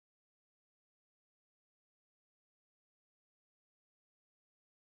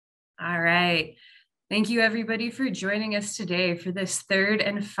All right. Thank you everybody for joining us today for this third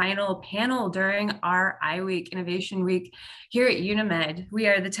and final panel during our iWeek Innovation Week here at UNeMed. We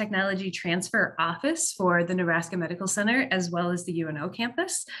are the Technology Transfer Office for the Nebraska Medical Center as well as the UNO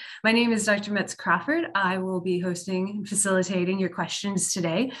campus. My name is Dr. Metz Crawford. I will be hosting and facilitating your questions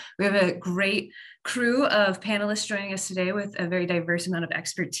today. We have a great crew of panelists joining us today with a very diverse amount of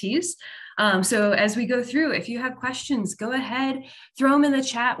expertise. So as we go through, if you have questions, go ahead, throw them in the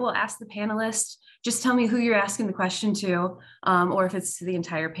chat. We'll ask the panelists. Just tell me who you're asking the question to, or if it's to the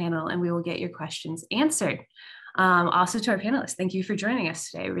entire panel, and we will get your questions answered. Also to our panelists, thank you for joining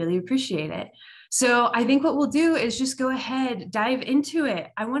us today. Really appreciate it. So I think what we'll do is just go ahead, dive into it.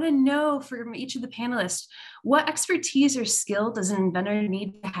 I want to know from each of the panelists, what expertise or skill does an inventor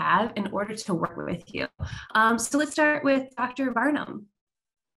need to have in order to work with you? So let's start with Dr. Varnum.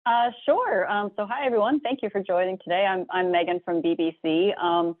 Sure. So hi, everyone. Thank you for joining today. I'm Megan from BBC.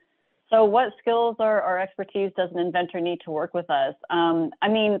 So what skills or expertise does an inventor need to work with us?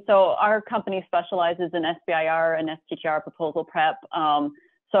 So our company specializes in SBIR and STTR proposal prep.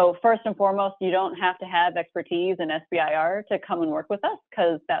 So first and foremost, you don't have to have expertise in SBIR to come and work with us,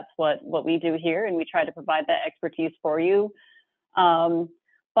 because that's what we do here, and we try to provide that expertise for you.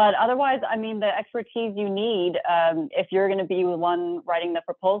 But otherwise, the expertise you need, if you're going to be the one writing the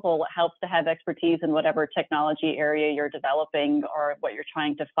proposal, it helps to have expertise in whatever technology area you're developing or what you're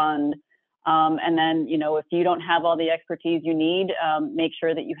trying to fund. And then, if you don't have all the expertise you need, make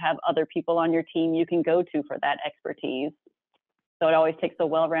sure that you have other people on your team you can go to for that expertise. So it always takes a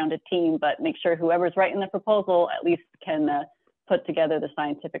well-rounded team, but make sure whoever's writing the proposal at least can put together the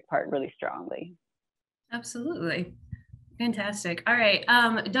scientific part really strongly. Absolutely. Fantastic. All right.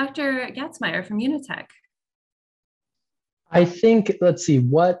 Dr. Gatzemeyer from UNeTec. I think, let's see,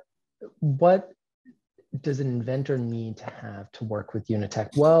 what does an inventor need to have to work with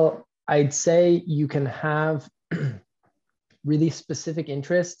UNeTec? Well, I'd say you can have really specific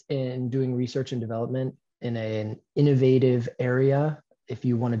interest in doing research and development in an innovative area. If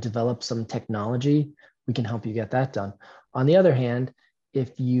you want to develop some technology, we can help you get that done. On the other hand,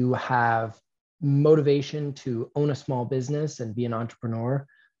 if you have motivation to own a small business and be an entrepreneur,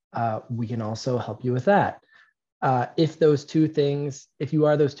 we can also help you with that. If you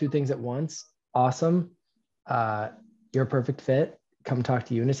are those two things at once, awesome. You're a perfect fit. Come talk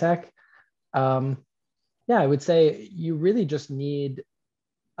to UNeTec. I would say you really just need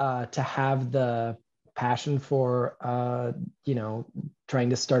to have the passion for trying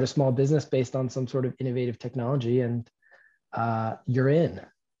to start a small business based on some sort of innovative technology, and you're in.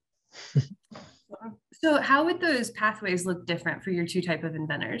 So how would those pathways look different for your two type of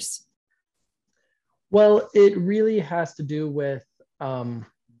inventors? Well, it really has to do with,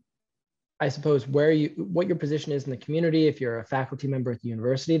 I suppose, what your position is in the community. If you're a faculty member at the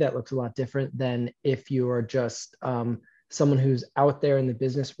university, that looks a lot different than if you are just someone who's out there in the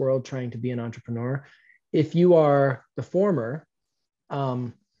business world trying to be an entrepreneur. If you are the former,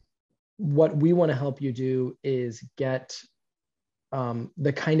 what we want to help you do is get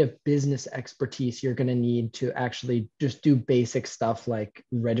the kind of business expertise you're going to need to actually just do basic stuff like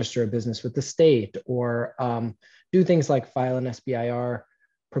register a business with the state, or do things like file an SBIR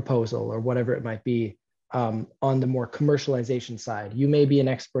proposal or whatever it might be. On the more commercialization side, you may be an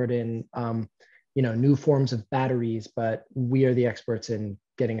expert in new forms of batteries, but we are the experts in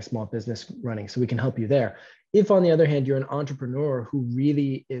getting a small business running, so we can help you there. If, on the other hand, you're an entrepreneur who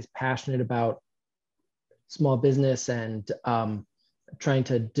really is passionate about small business and trying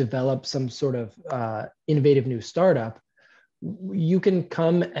to develop some sort of innovative new startup, you can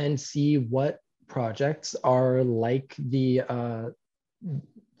come and see what projects are like those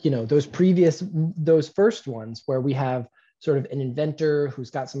first ones where we have sort of an inventor who's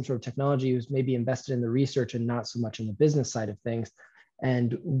got some sort of technology, who's maybe invested in the research and not so much in the business side of things.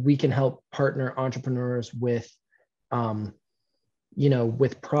 And we can help partner entrepreneurs with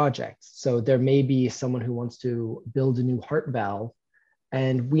projects. So there may be someone who wants to build a new heart valve,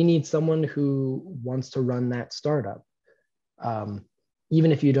 and we need someone who wants to run that startup,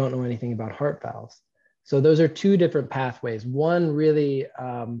 even if you don't know anything about heart valves. So those are two different pathways. One really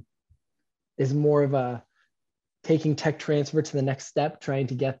is more of a taking tech transfer to the next step, trying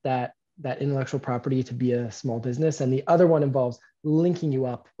to get that intellectual property to be a small business. And the other one involves linking you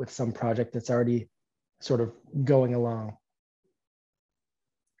up with some project that's already sort of going along.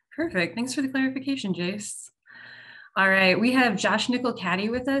 Perfect. Thanks for the clarification, Jace. All right, we have Josh Nichol-Caddy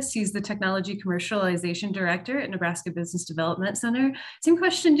with us. He's the Technology Commercialization Director at Nebraska Business Development Center. Same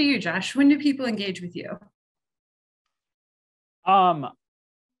question to you, Josh. When do people engage with you?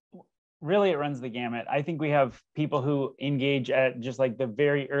 really it runs the gamut. I think we have people who engage at just like the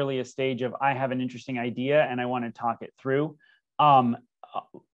very earliest stage of, I have an interesting idea and I want to talk it through,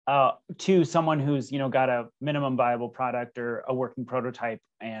 to someone who's, got a minimum viable product or a working prototype,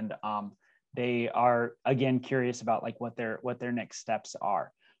 and they are, again, curious about like what their next steps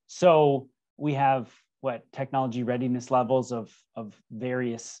are. So we have technology readiness levels of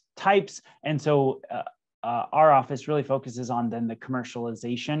various types. And so our office really focuses on then the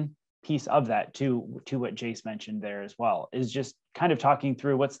commercialization piece of that, to what Jace mentioned there as well, is just kind of talking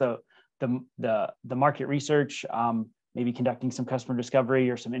through what's the market research, maybe conducting some customer discovery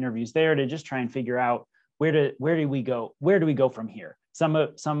or some interviews there to just try and figure out where do we go from here.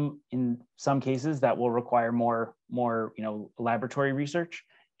 In some cases that will require more laboratory research,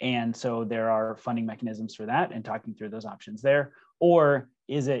 and so there are funding mechanisms for that and talking through those options there. Or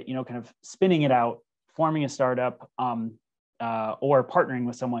is it kind of spinning it out, forming a startup, or partnering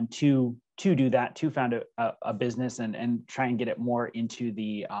with someone to do that, to found a business and try and get it more into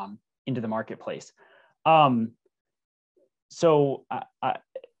the marketplace. So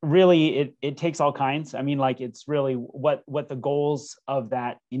really, it takes all kinds. I mean, like, it's really what the goals of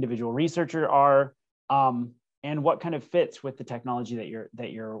that individual researcher are, and what kind of fits with the technology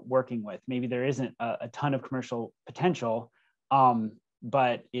that you're working with. Maybe there isn't a ton of commercial potential,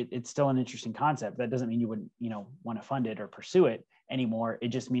 but it's still an interesting concept. That doesn't mean you wouldn't want to fund it or pursue it anymore. It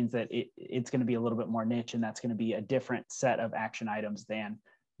just means that it's going to be a little bit more niche, and that's going to be a different set of action items than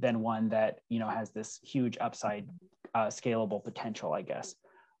one that has this huge upside, scalable potential, I guess.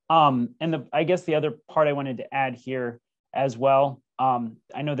 And I guess the other part I wanted to add here as well,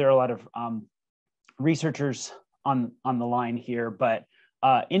 I know there are a lot of researchers on the line here, but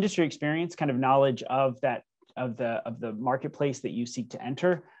industry experience, kind of knowledge of the marketplace that you seek to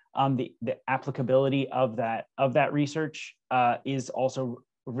enter, the applicability of that research is also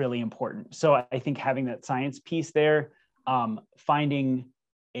really important. So I think having that science piece there, finding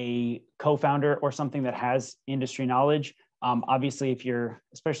a co-founder or something that has industry knowledge. Obviously, if you're,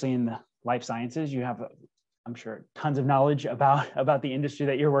 especially in the life sciences, you have, I'm sure, tons of knowledge about the industry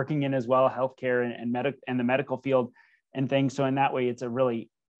that you're working in as well, healthcare and the medical field and things. So in that way, it's a really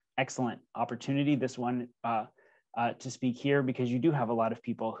excellent opportunity, this one, to speak here, because you do have a lot of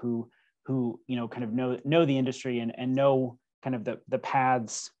people who kind of know the industry and know kind of the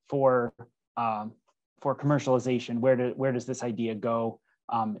paths for commercialization. Where does this idea go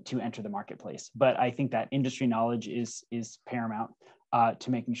to enter the marketplace? But I think that industry knowledge is paramount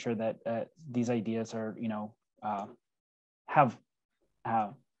to making sure that these ideas are have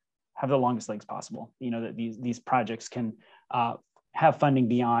the longest legs possible. That these projects can have funding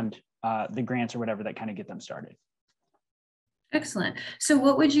beyond the grants or whatever that kind of get them started. Excellent. So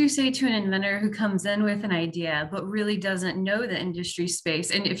what would you say to an inventor who comes in with an idea but really doesn't know the industry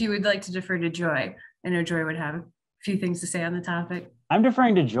space? And if you would like to defer to Joy, I know Joy would have a few things to say on the topic. I'm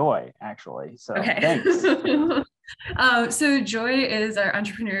deferring to Joy, actually. So okay. Thanks. So Joy is our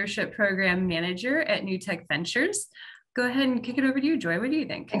entrepreneurship program manager at NUTech Ventures. Go ahead and kick it over to you, Joy. What do you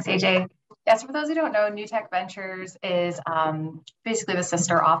think? Thanks, AJ. Yes, for those who don't know, NUTech Ventures is basically the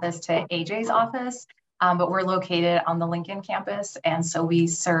sister office to AJ's office, but we're located on the Lincoln campus. And so we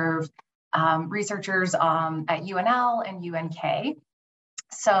serve researchers at UNL and UNK.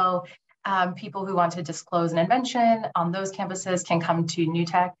 So people who want to disclose an invention on those campuses can come to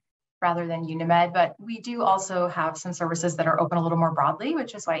NUTech rather than UNeMed. But we do also have some services that are open a little more broadly,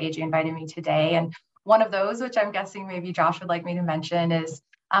 which is why AJ invited me today. And one of those, which I'm guessing maybe Josh would like me to mention, is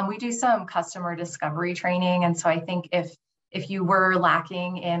we do some customer discovery training. And so I think if you were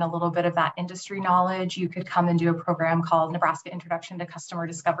lacking in a little bit of that industry knowledge, you could come and do a program called Nebraska Introduction to Customer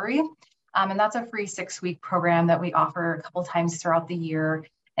Discovery. And that's a free 6-week program that we offer a couple times throughout the year.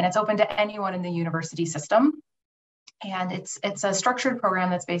 And it's open to anyone in the university system. And it's a structured program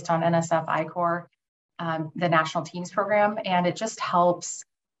that's based on NSF I-Corps, the National Teams Program. And it just helps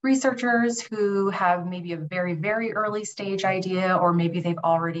researchers who have maybe a very, very early stage idea, or maybe they've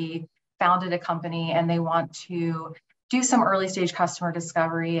already founded a company and they want to do some early stage customer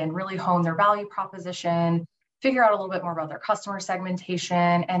discovery and really hone their value proposition, figure out a little bit more about their customer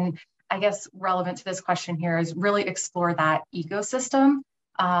segmentation. And I guess relevant to this question here is really explore that ecosystem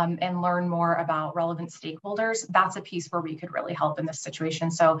and learn more about relevant stakeholders. That's a piece where we could really help in this situation.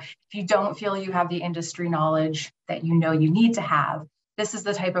 So if you don't feel you have the industry knowledge that you need to have, this is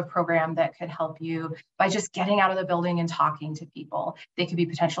the type of program that could help you by just getting out of the building and talking to people. They could be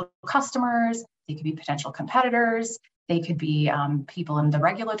potential customers, they could be potential competitors, they could be people in the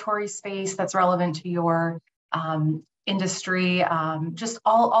regulatory space that's relevant to your industry. Just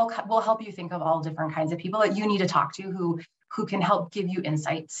all will help you think of all different kinds of people that you need to talk to who who can help give you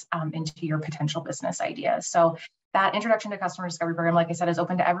insights into your potential business ideas. So that Introduction to Customer Discovery program, like I said, is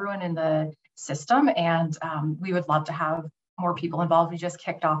open to everyone in the system, and we would love to have more people involved. We just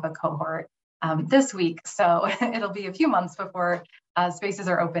kicked off a cohort this week, so it'll be a few months before spaces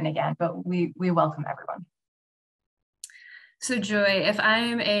are open again, but we welcome everyone. So Joy, if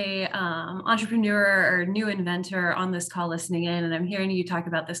I'm a entrepreneur or new inventor on this call listening in, and I'm hearing you talk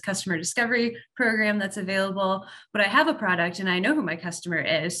about this customer discovery program that's available, but I have a product and I know who my customer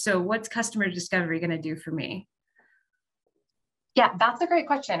is, so what's customer discovery going to do for me? Yeah, that's a great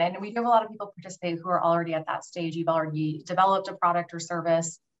question. And we do have a lot of people participate who are already at that stage. You've already developed a product or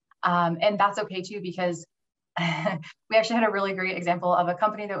service. And that's okay too, because we actually had a really great example of a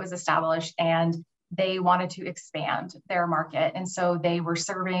company that was established and they wanted to expand their market. And so they were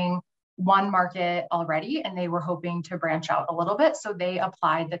serving one market already and they were hoping to branch out a little bit. So they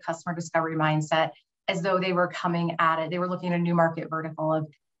applied the customer discovery mindset as though they were coming at it. They were looking at a new market vertical of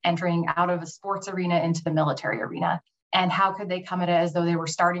entering out of a sports arena into the military arena. And how could they come at it as though they were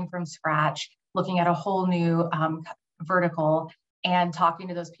starting from scratch, looking at a whole new vertical and talking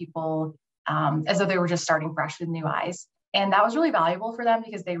to those people as though they were just starting fresh with new eyes. And that was really valuable for them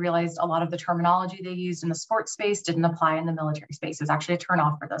because they realized a lot of the terminology they used in the sports space didn't apply in the military space. It was actually a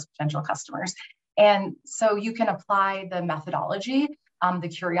turnoff for those potential customers. And so you can apply the methodology, the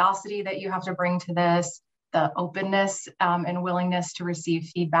curiosity that you have to bring to this, the openness and willingness to receive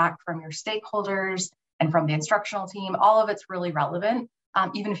feedback from your stakeholders and from the instructional team. All of it's really relevant,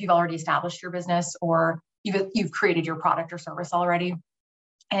 even if you've already established your business or you've created your product or service already.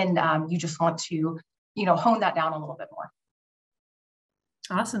 And you just want to, hone that down a little bit more.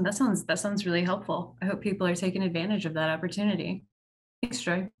 Awesome. That sounds really helpful. I hope people are taking advantage of that opportunity. Thanks,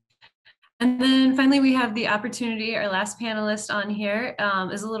 Joy. And then finally, we have the opportunity, our last panelist on here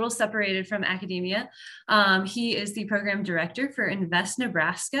is a little separated from academia. He is the program director for Invest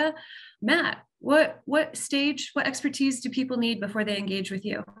Nebraska. Matt, what expertise do people need before they engage with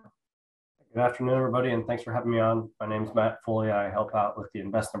you? Good afternoon, everybody, and thanks for having me on. My name is Matt Foley. I help out with the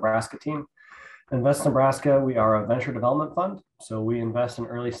Invest Nebraska team. Invest Nebraska, we are a venture development fund. So we invest in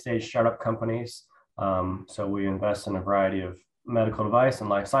early stage startup companies. So we invest in a variety of medical device and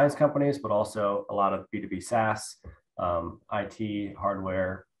life science companies, but also a lot of B2B SaaS, IT,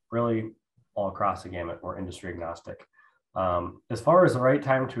 hardware, really all across the gamut. We're industry agnostic. As far as the right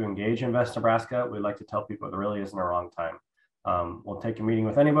time to engage Invest Nebraska, we'd like to tell people there really isn't a wrong time. We'll take a meeting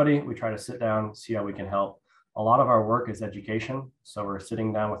with anybody. We try to sit down, see how we can help. A lot of our work is education. So we're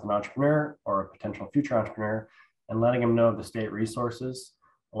sitting down with an entrepreneur or a potential future entrepreneur and letting them know of the state resources.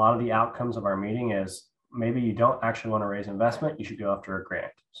 A lot of the outcomes of our meeting is maybe you don't actually want to raise investment, you should go after a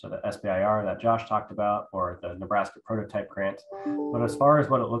grant. So the SBIR that Josh talked about, or the Nebraska Prototype Grant. But as far as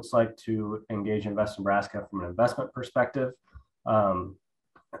what it looks like to engage Invest Nebraska from an investment perspective,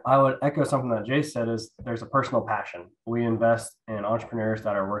 I would echo something that Jace said is there's a personal passion. We invest in entrepreneurs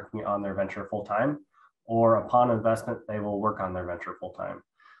that are working on their venture full-time, or upon investment, they will work on their venture full-time.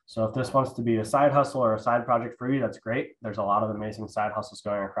 So if this wants to be a side hustle or a side project for you, that's great. There's a lot of amazing side hustles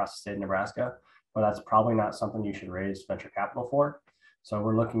going across the state of Nebraska, but that's probably not something you should raise venture capital for. So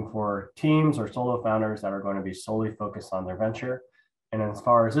we're looking for teams or solo founders that are going to be solely focused on their venture. And as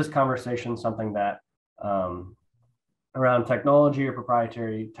far as this conversation, something that around technology or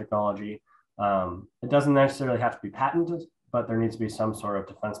proprietary technology, it doesn't necessarily have to be patented, but there needs to be some sort of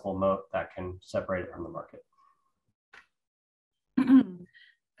defensible moat that can separate it from the market.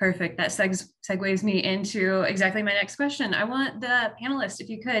 Perfect. That segues me into exactly my next question. I want the panelists, if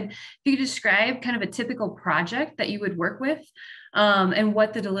you could describe kind of a typical project that you would work with and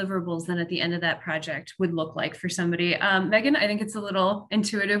what the deliverables then at the end of that project would look like for somebody. Megan, I think it's a little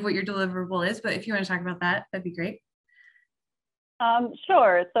intuitive what your deliverable is, but if you want to talk about that, that'd be great.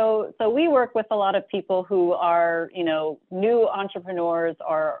 Sure. So we work with a lot of people who are, new entrepreneurs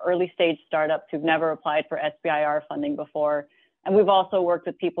or early stage startups who've never applied for SBIR funding before. And we've also worked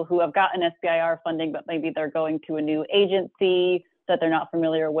with people who have gotten SBIR funding, but maybe they're going to a new agency that they're not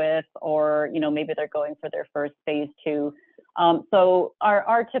familiar with, or, maybe they're going for their first phase 2. So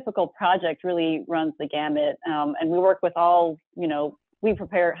our typical project really runs the gamut. And we work with all, we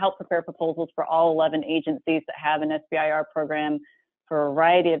help prepare proposals for all 11 agencies that have an SBIR program for a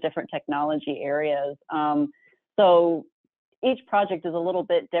variety of different technology areas. So each project is a little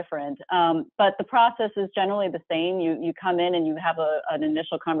bit different, but the process is generally the same. You come in and you have an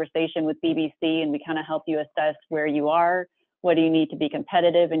initial conversation with BBC, and we kind of help you assess where you are. What do you need to be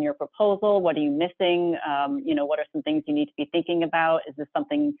competitive in your proposal? What are you missing? What are some things you need to be thinking about? Is this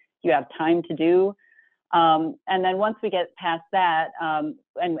something you have time to do? And then once we get past that, and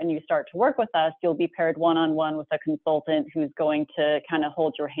when you start to work with us, you'll be paired one-on-one with a consultant who's going to kind of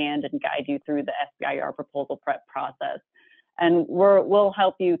hold your hand and guide you through the SBIR proposal prep process. And we'll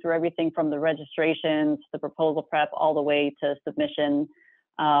help you through everything from the registrations, the proposal prep, all the way to submission,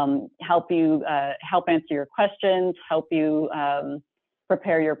 help answer your questions, help you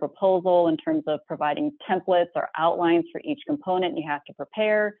prepare your proposal in terms of providing templates or outlines for each component you have to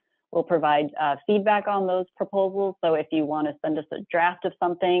prepare. We'll provide feedback on those proposals. So if you want to send us a draft of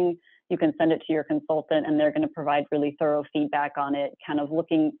something, you can send it to your consultant and they're going to provide really thorough feedback on it, kind of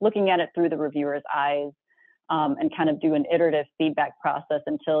looking at it through the reviewer's eyes, and kind of do an iterative feedback process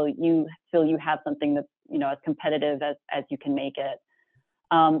until you feel you have something that's, you know, as competitive as you can make it.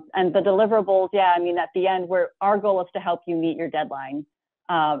 And the deliverables, yeah, I mean, at the end, our goal is to help you meet your deadline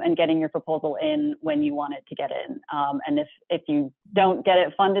and getting your proposal in when you want it to get in. And if you don't get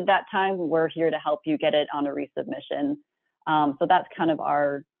it funded that time, we're here to help you get it on a resubmission. So that's kind of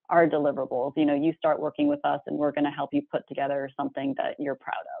our deliverables. You know, you start working with us and we're going to help you put together something that you're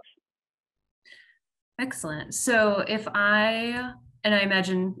proud of. Excellent. So and I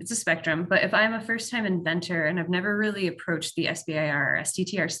imagine it's a spectrum, but if I'm a first-time inventor and I've never really approached the SBIR or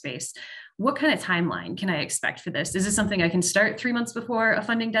STTR space, what kind of timeline can I expect for this? Is this something I can start 3 months before a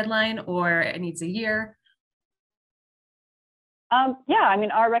funding deadline, or it needs a year? Yeah, I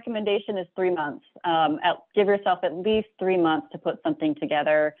mean, our recommendation is 3 months. Give yourself at least 3 months to put something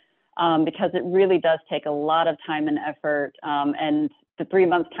together, because it really does take a lot of time and effort. And the 3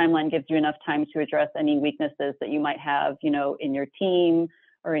 month timeline gives you enough time to address any weaknesses that you might have, you know, in your team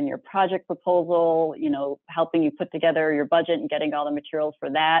or in your project proposal, you know, helping you put together your budget and getting all the materials for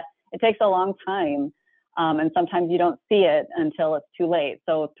that. It takes a long time. And sometimes you don't see it until it's too late.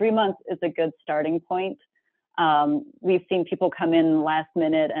 So 3 months is a good starting point. We've seen people come in last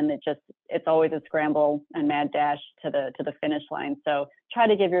minute and it's always a scramble and mad dash to the finish line. So try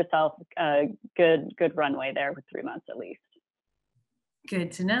to give yourself a good runway there with 3 months at least.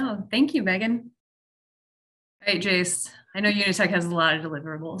 Good to know. Thank you, Megan. All right, Jace, I know UNeTec has a lot of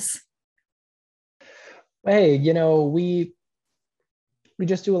deliverables. Hey, you know, we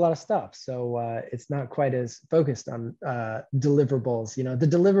just do a lot of stuff. So it's not quite as focused on deliverables. You know, the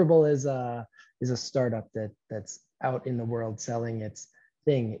deliverable is a startup that's out in the world selling its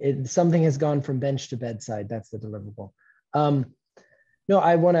thing. Something has gone from bench to bedside. That's the deliverable. No,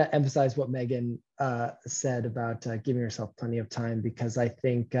 I want to emphasize what Megan said about giving yourself plenty of time, because I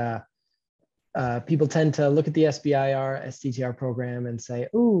think people tend to look at the SBIR, STTR program and say,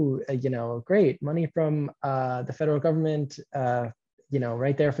 "Ooh, you know, great, money from the federal government, you know,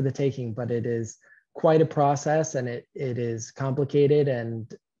 right there for the taking." But it is quite a process, and it is complicated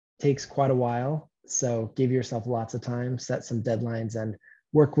and takes quite a while. So give yourself lots of time, set some deadlines, and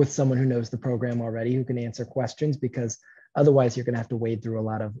work with someone who knows the program already, who can answer questions, because otherwise you're going to have to wade through a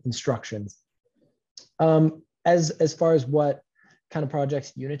lot of instructions. As far as what kind of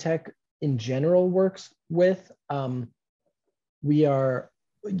projects UNeTec in general works with, UNeTec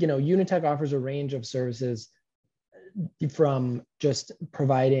offers a range of services, from just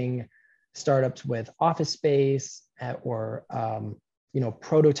providing startups with office space or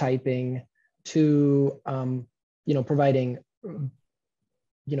prototyping to providing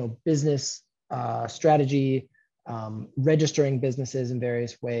business strategy, registering businesses in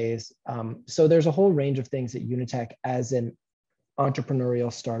various ways. So there's a whole range of things that UNeTec as an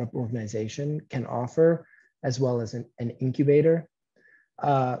entrepreneurial startup organization can offer, as well as an incubator.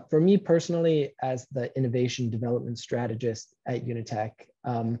 For me personally, as the innovation development strategist at UNeTec,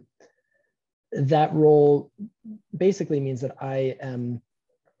 that role basically means that I am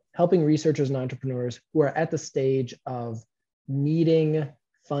helping researchers and entrepreneurs who are at the stage of needing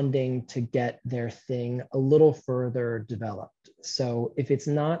funding to get their thing a little further developed. So if it's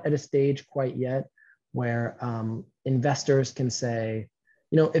not at a stage quite yet where investors can say,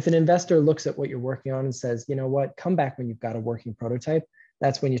 if an investor looks at what you're working on and says, you know what, come back when you've got a working prototype,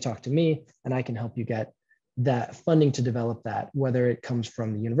 that's when you talk to me and I can help you get that funding to develop that, whether it comes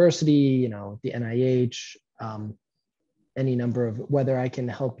from the university, the NIH, any number of, whether I can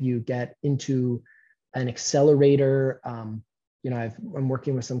help you get into an accelerator. I'm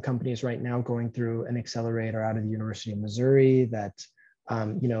working with some companies right now going through an accelerator out of the University of Missouri that,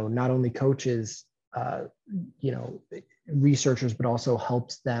 not only coaches, researchers, but also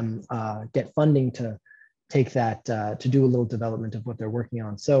helps them get funding to take that, to do a little development of what they're working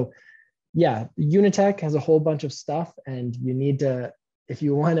on. So yeah, UNeTec has a whole bunch of stuff, and you need to, if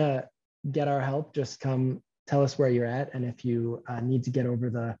you want to get our help, just come tell us where you're at. And if you need to get over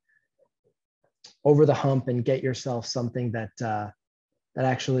the hump and get yourself something that that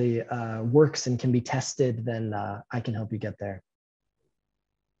actually works and can be tested, then I can help you get there.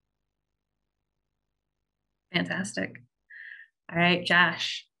 Fantastic. All right,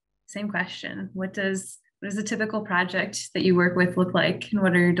 Josh, same question. What does a typical project that you work with look like, and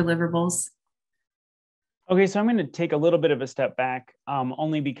what are your deliverables? Okay, so I'm going to take a little bit of a step back,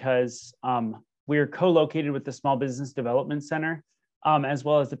 only because we're co-located with the Small Business Development Center, as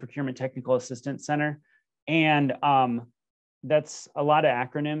well as the Procurement Technical Assistance Center. And that's a lot of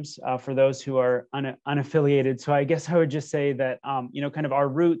acronyms for those who are unaffiliated. So I guess I would just say that, kind of our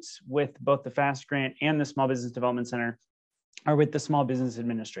roots with both the FAST grant and the Small Business Development Center are with the Small Business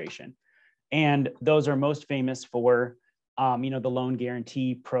Administration. And those are most famous for, the loan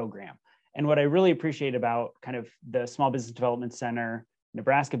guarantee program. And what I really appreciate about kind of the Small Business Development Center,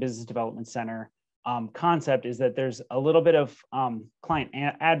 Nebraska Business Development Center concept is that there's a little bit of client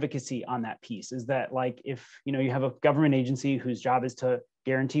advocacy on that piece. Is that like if you have a government agency whose job is to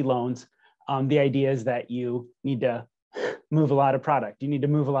guarantee loans, the idea is that you need to move a lot of product. You need to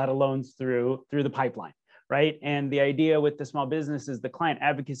move a lot of loans through the pipeline, right? And the idea with the small business is the client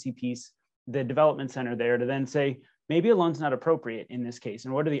advocacy piece, the development center there to then say, maybe a loan's not appropriate in this case.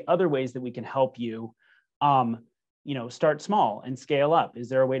 And what are the other ways that we can help you, start small and scale up? Is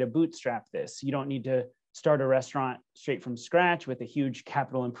there a way to bootstrap this? You don't need to start a restaurant straight from scratch with a huge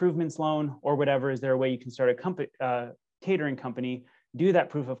capital improvements loan or whatever. Is there a way you can start a catering company, do that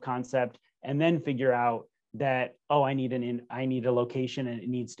proof of concept, and then figure out that, oh, I need a location and it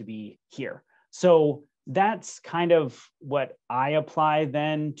needs to be here. So that's kind of what I apply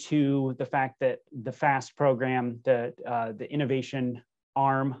then to the fact that the FAST program, the innovation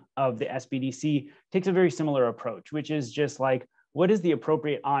arm of the SBDC, takes a very similar approach, which is just like, what is the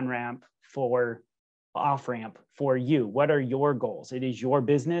appropriate on-ramp for off-ramp for you? What are your goals? It is your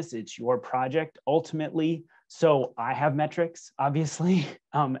business, it's your project ultimately. So I have metrics, obviously,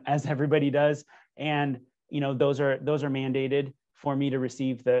 as everybody does. And those are mandated for me to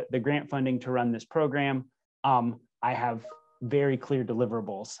receive the grant funding to run this program. I have very clear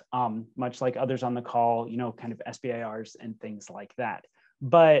deliverables, much like others on the call, kind of SBIRs and things like that.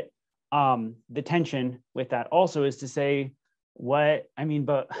 But the tension with that also is to say, what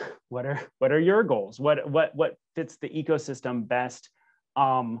are your goals? What fits the ecosystem best?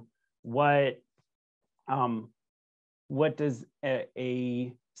 What does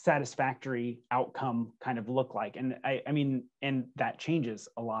a satisfactory outcome kind of look like? And and that changes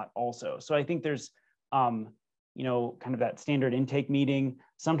a lot also. So I think there's, kind of that standard intake meeting.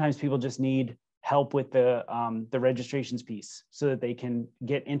 Sometimes people just need help with the registrations piece so that they can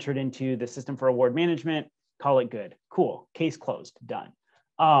get entered into the system for award management, call it good, cool, case closed, done.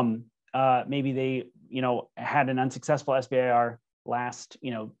 Maybe they, had an unsuccessful SBIR last,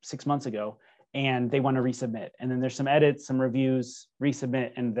 6 months ago, and they want to resubmit. And then there's some edits, some reviews,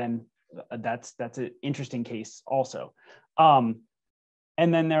 resubmit, and then that's an interesting case also. And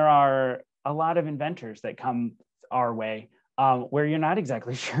then there are a lot of inventors that come our way where you're not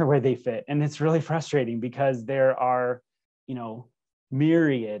exactly sure where they fit. And it's really frustrating because there are,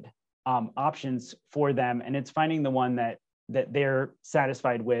 myriad options for them. And it's finding the one that they're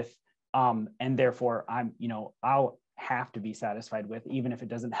satisfied with. And therefore I'll have to be satisfied with, even if it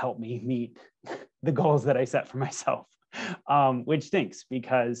doesn't help me meet the goals that I set for myself, which stinks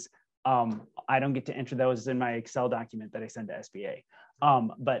because I don't get to enter those in my Excel document that I send to SBA.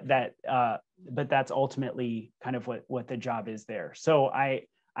 But that's ultimately kind of what the job is there. So I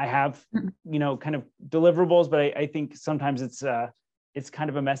have, kind of deliverables, but I think sometimes it's kind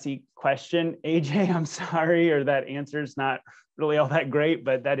of a messy question, AJ, I'm sorry, or that answer is not really all that great,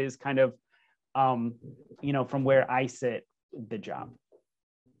 but that is kind of, from where I sit, the job.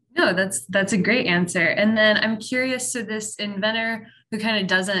 No, that's a great answer. And then I'm curious, so this inventor who kind of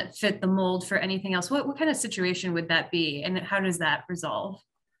doesn't fit the mold for anything else, what kind of situation would that be? And how does that resolve?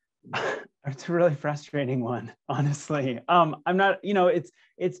 It's a really frustrating one, honestly. I'm not,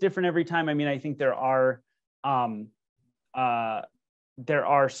 it's different every time. I think there are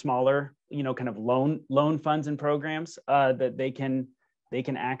smaller, kind of loan funds and programs that they can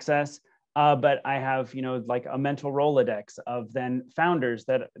access. But I have, like a mental Rolodex of then founders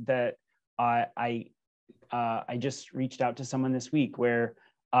that I just reached out to someone this week where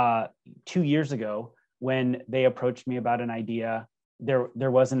 2 years ago, when they approached me about an idea, there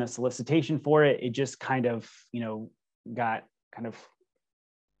wasn't a solicitation for it. It just kind of, got kind of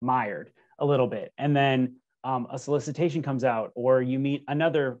mired a little bit. And then a solicitation comes out, or you meet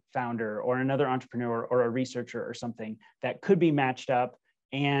another founder or another entrepreneur or a researcher or something that could be matched up.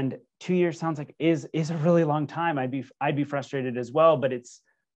 And 2 years sounds like is a really long time. I'd be frustrated as well, but it's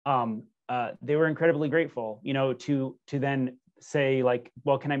they were incredibly grateful, to then say like,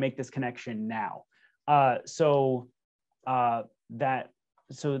 well, can I make this connection now? So I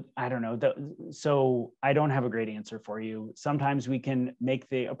don't know. So I don't have a great answer for you. Sometimes we can make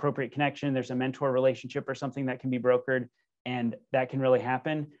the appropriate connection. There's a mentor relationship or something that can be brokered, and that can really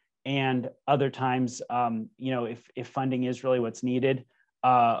happen. And other times, if funding is really what's needed,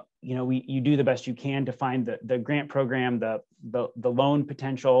 you do the best you can to find the grant program, the loan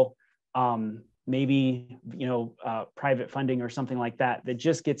potential, maybe private funding or something like that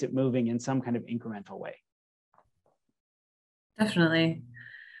just gets it moving in some kind of incremental way. Definitely.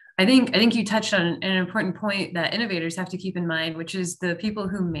 I think you touched on an important point that innovators have to keep in mind, which is the people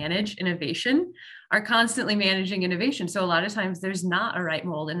who manage innovation are constantly managing innovation. So a lot of times there's not a right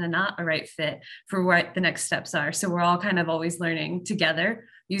mold and not a right fit for what the next steps are. So we're all kind of always learning together,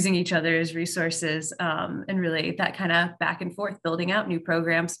 using each other as resources, and really that kind of back and forth, building out new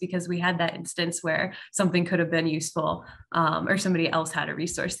programs, because we had that instance where something could have been useful, or somebody else had a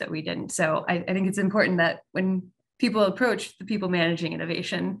resource that we didn't. So I think it's important that when people approach the people managing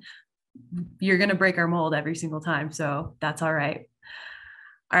innovation, you're going to break our mold every single time. So that's all right.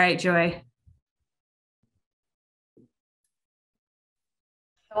 All right, Joy.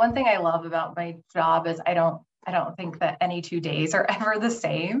 The one thing I love about my job is I don't think that any 2 days are ever the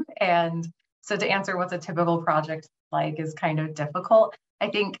same. And so to answer what's a typical project like is kind of difficult. I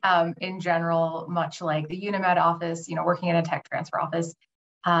think in general, much like the UNeMed office, working in a tech transfer office,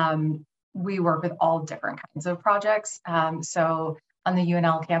 we work with all different kinds of projects. So on the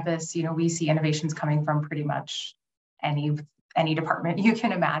UNL campus, we see innovations coming from pretty much any department you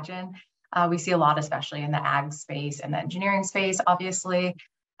can imagine. We see a lot, especially in the ag space and the engineering space, obviously,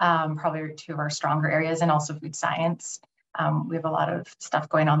 probably two of our stronger areas, and also food science. We have a lot of stuff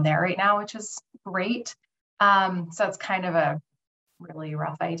going on there right now, which is great. So it's kind of a really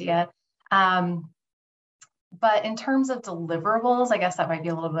rough idea. But in terms of deliverables, I guess that might be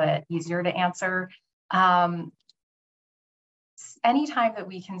a little bit easier to answer. Anytime that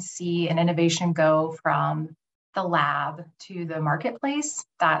we can see an innovation go from the lab to the marketplace,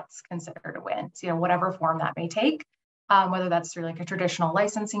 that's considered a win. So, whatever form that may take, whether that's through like a traditional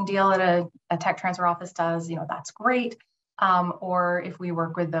licensing deal that a tech transfer office does, that's great. Or if we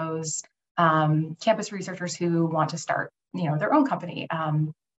work with those campus researchers who want to start, their own company,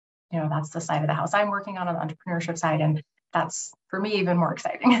 that's the side of the house I'm working on the entrepreneurship side. And that's, for me, even more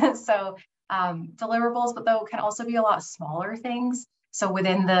exciting. So deliverables, but though can also be a lot smaller things. So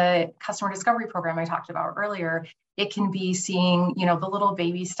within the customer discovery program I talked about earlier, it can be seeing, the little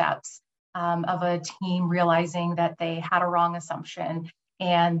baby steps of a team realizing that they had a wrong assumption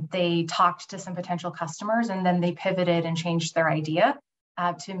and they talked to some potential customers, and then they pivoted and changed their idea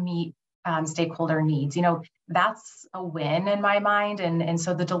to meet stakeholder needs. That's a win in my mind. And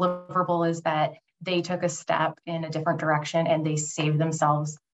so the deliverable is that they took a step in a different direction and they saved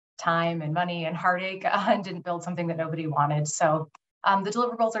themselves time and money and heartache and didn't build something that nobody wanted. So the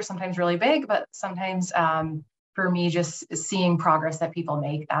deliverables are sometimes really big, but sometimes for me, just seeing progress that people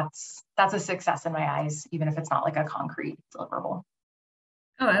make, that's a success in my eyes, even if it's not like a concrete deliverable.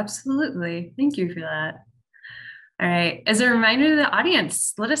 Oh, absolutely. Thank you for that. All right. As a reminder to the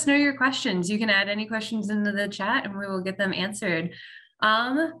audience, let us know your questions. You can add any questions into the chat and we will get them answered.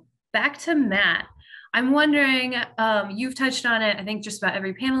 Back to Matt. I'm wondering, you've touched on it. I think just about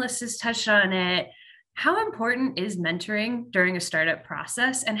every panelist has touched on it. How important is mentoring during a startup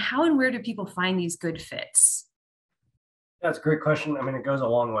process, and how and where do people find these good fits? That's a great question. I mean, it goes a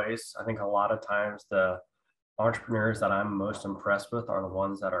long ways. I think a lot of times the entrepreneurs that I'm most impressed with are the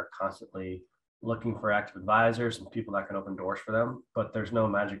ones that are constantly looking for active advisors and people that can open doors for them, but there's no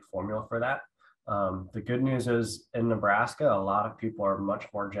magic formula for that. The good news is in Nebraska, a lot of people are much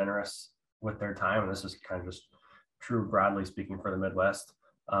more generous with their time. And this is kind of just true broadly speaking for the Midwest.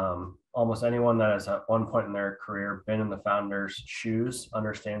 Almost anyone that has at one point in their career been in the founder's shoes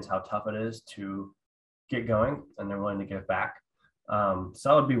understands how tough it is to get going, and they're willing to give back. So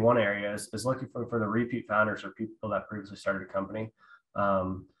that would be one area is looking for the repeat founders or people that previously started a company.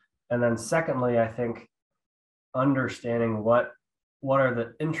 And then secondly, I think understanding what are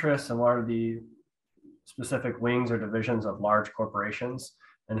the interests and what are the specific wings or divisions of large corporations,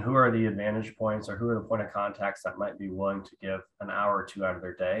 and who are the advantage points or who are the point of contacts that might be willing to give an hour or two out of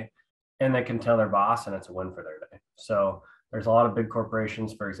their day, and they can tell their boss and it's a win for their day. So there's a lot of big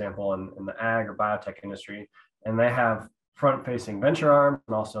corporations, for example, in the ag or biotech industry, and they have front-facing venture arms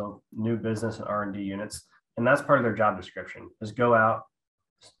and also new business and R&D units. And that's part of their job description, is go out,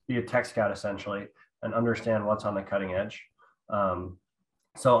 be a tech scout essentially, and understand what's on the cutting edge.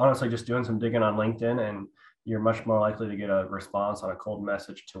 So honestly, just doing some digging on LinkedIn, and you're much more likely to get a response on a cold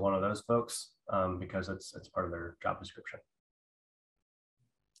message to one of those folks because it's part of their job description.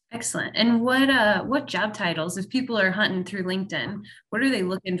 Excellent. And what job titles, if people are hunting through LinkedIn, what are they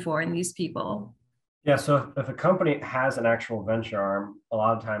looking for in these people? Yeah, so if a company has an actual venture arm, a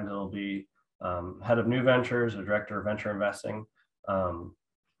lot of times it'll be head of new ventures or director of venture investing. Um,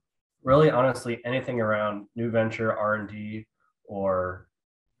 Really, honestly, anything around new venture R&D or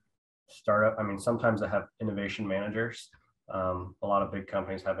startup. I mean, sometimes they have innovation managers. A lot of big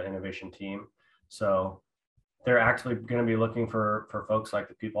companies have an innovation team. So they're actually going to be looking for folks like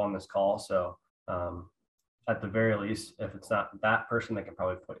the people on this call. So at the very least, if it's not that person, they can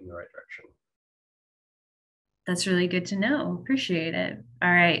probably put you in the right direction. That's really good to know. Appreciate it.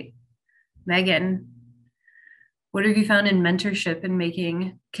 All right, Megan, what have you found in mentorship and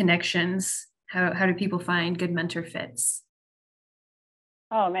making connections? How do people find good mentor fits?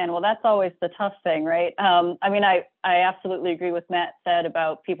 Oh man, well that's always the tough thing, right? I mean, I absolutely agree with Matt said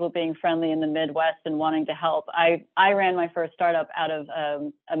about people being friendly in the Midwest and wanting to help. I ran my first startup out of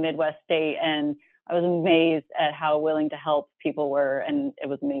a Midwest state, and I was amazed at how willing to help people were, and it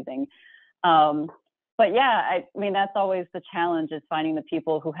was amazing. But yeah, I mean that's always the challenge, is finding the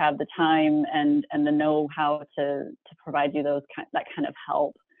people who have the time and the know-how to provide you that kind of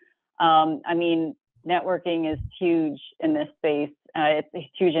help. I mean, networking is huge in this space. It's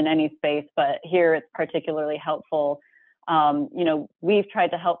huge in any space, but here it's particularly helpful. We've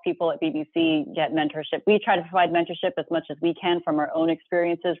tried to help people at BBC get mentorship. We try to provide mentorship as much as we can from our own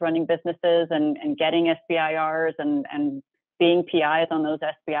experiences running businesses and getting SBIRs and being PIs on those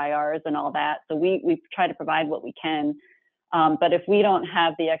SBIRs and all that. So we try to provide what we can. But if we don't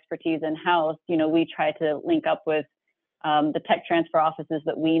have the expertise in-house, we try to link up with the tech transfer offices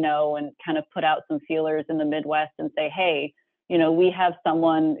that we know and kind of put out some feelers in the Midwest and say, hey, we have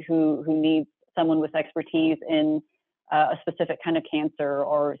someone who needs someone with expertise in a specific kind of cancer,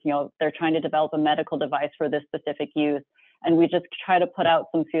 or, they're trying to develop a medical device for this specific use. And we just try to put out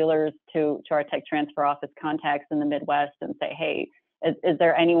some feelers to our tech transfer office contacts in the Midwest and say, hey, is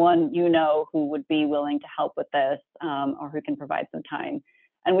there anyone who would be willing to help with this, or who can provide some time?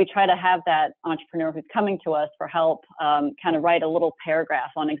 And we try to have that entrepreneur who's coming to us for help kind of write a little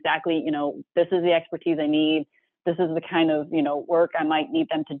paragraph on exactly, this is the expertise I need. This is the kind of, work I might need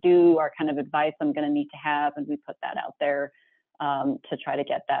them to do, or kind of advice I'm going to need to have. And we put that out there to try to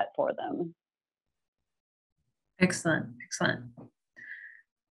get that for them. Excellent. Excellent. All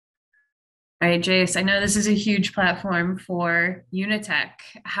right, Jace, I know this is a huge platform for UNeTec.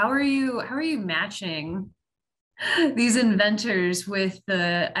 How are you matching these inventors with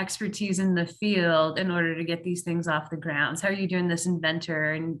the expertise in the field in order to get these things off the ground? How are you doing this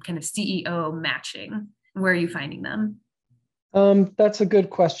inventor and kind of CEO matching? Where are you finding them? That's a good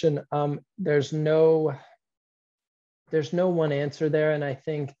question. There's no one answer there. And I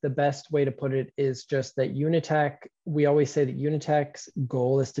think the best way to put it is just that UNeTec, we always say that UNeTec's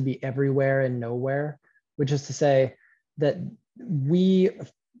goal is to be everywhere and nowhere, which is to say that we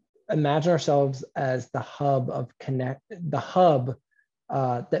imagine ourselves as the hub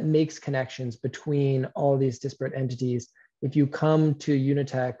that makes connections between all these disparate entities. If you come to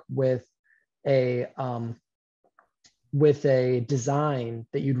UNeTec with a design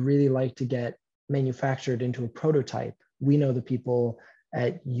that you'd really like to get manufactured into a prototype, we know the people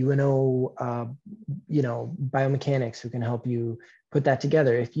at UNO, biomechanics who can help you put that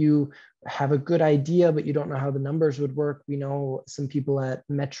together. If you have a good idea, but you don't know how the numbers would work, we know some people at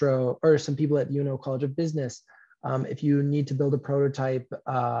Metro or some people at UNO College of Business. If you need to build a prototype,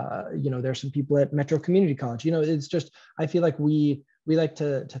 there's some people at Metro Community College. It's just, I feel like we like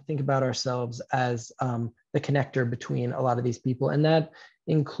to think about ourselves as the connector between a lot of these people. And that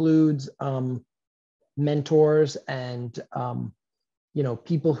includes mentors and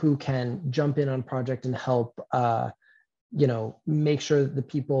people who can jump in on a project and help make sure that the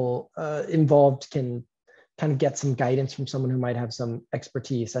people involved can kind of get some guidance from someone who might have some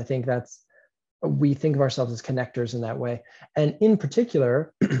expertise. I think we think of ourselves as connectors in that way. And in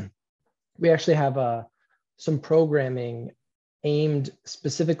particular, we actually have some programming aimed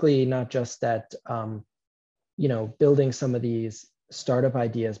specifically not just at building some of these startup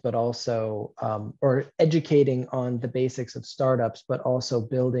ideas, but also or educating on the basics of startups, but also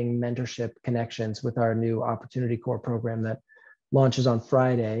building mentorship connections with our new Opportunity Core program that launches on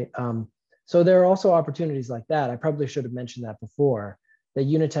Friday. So there are also opportunities like that. I probably should have mentioned that before. The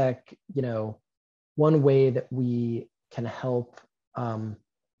UNeTec, one way that we can help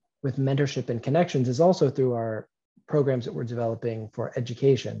with mentorship and connections is also through our programs that we're developing for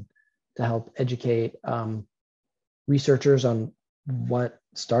education to help educate researchers on what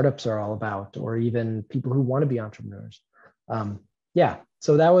startups are all about, or even people who want to be entrepreneurs.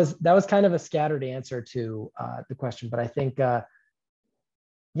 So that was kind of a scattered answer to the question, but I think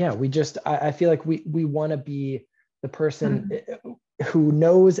Yeah, I feel like we want to be the person who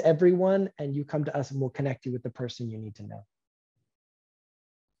knows everyone, and you come to us and we'll connect you with the person you need to know.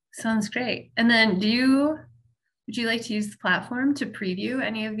 Sounds great. And then would you like to use the platform to preview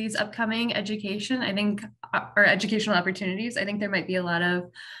any of these upcoming educational opportunities? I think there might be a lot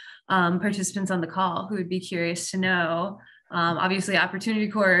of participants on the call who would be curious to know. Obviously, Opportunity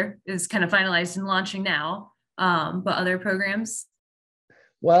Core is kind of finalized and launching now, but other programs?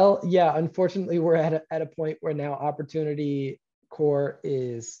 Well, yeah, unfortunately, we're at a point where now Opportunity Core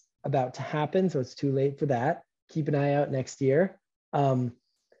is about to happen, so it's too late for that. Keep an eye out next year.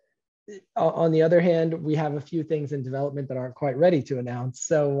 On the other hand, we have a few things in development that aren't quite ready to announce.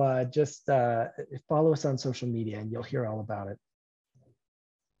 So just follow us on social media and you'll hear all about it.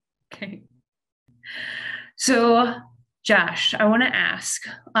 Okay. So Josh, I want to ask,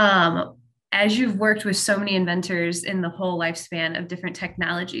 as you've worked with so many inventors in the whole lifespan of different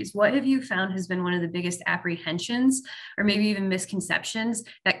technologies, what have you found has been one of the biggest apprehensions or maybe even misconceptions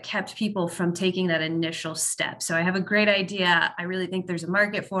that kept people from taking that initial step? So I have a great idea. I really think there's a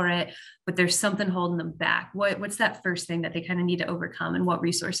market for it, but there's something holding them back. What's that first thing that they kind of need to overcome, and what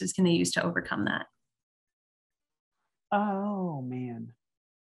resources can they use to overcome that? Oh, man.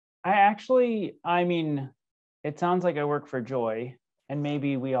 It sounds like I work for joy. And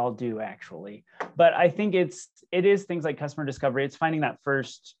maybe we all do actually, but I think it is things like customer discovery. It's finding that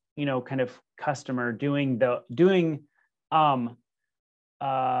first, kind of customer I'm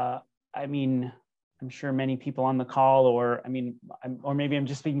sure many people on the call, or maybe I'm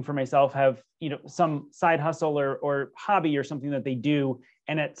just speaking for myself, have, some side hustle or hobby or something that they do.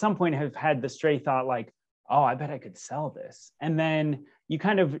 And at some point have had the stray thought like, oh, I bet I could sell this. And then you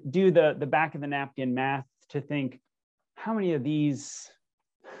kind of do the back of the napkin math to think, how many of these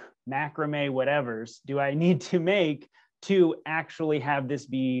macrame whatevers do I need to make to actually have this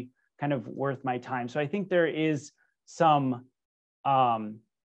be kind of worth my time? So I think there is some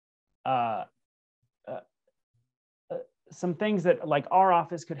things that like our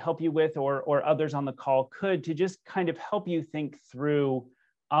office could help you with, or others on the call could, to just kind of help you think through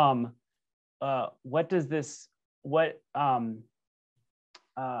what does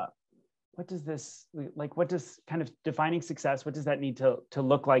kind of defining success, what does that need to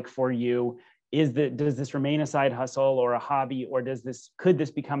look like for you? Does this remain a side hustle or a hobby, or could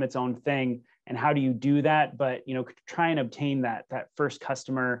this become its own thing? And how do you do that? But, try and obtain that first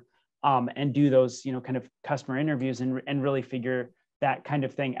customer and do those, kind of customer interviews and really figure that kind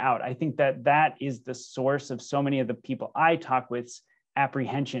of thing out. I think that is the source of so many of the people I talk with's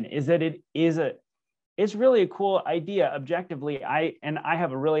apprehension, is that it's really a cool idea objectively. I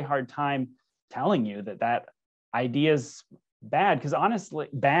have a really hard time telling you that idea is bad, because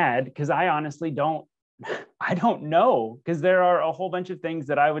I honestly don't know, because there are a whole bunch of things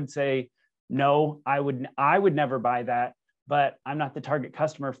that I would say, no, I would never buy that, but I'm not the target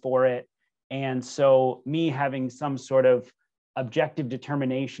customer for it. And so me having some sort of objective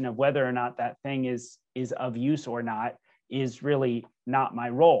determination of whether or not that thing is of use or not is really not my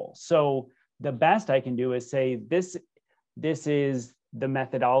role. So the best I can do is say, this is the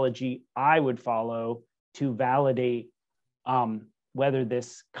methodology I would follow to validate whether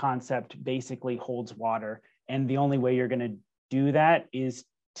this concept basically holds water. And the only way you're going to do that is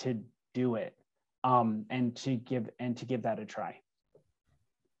to do it and to give that a try.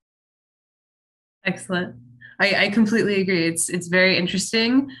 Excellent. I completely agree. It's very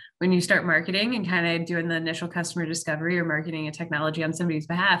interesting when you start marketing and kind of doing the initial customer discovery or marketing a technology on somebody's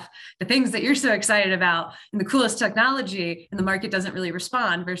behalf, the things that you're so excited about and the coolest technology, and the market doesn't really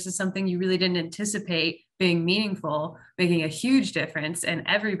respond, versus something you really didn't anticipate being meaningful, making a huge difference, and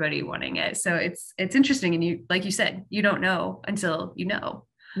everybody wanting it. So it's interesting. And you, like you said, you don't know until you know.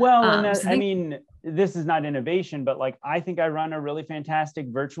 Well, this is not innovation, but like, I think I run a really fantastic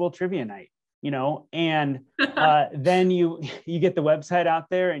virtual trivia night. And then you get the website out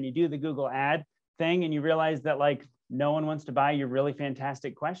there and you do the Google ad thing, and you realize that like no one wants to buy your really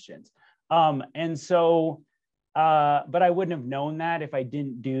fantastic questions. And so, but I wouldn't have known that if I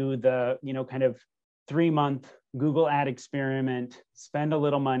didn't do the, kind of 3-month Google ad experiment, spend a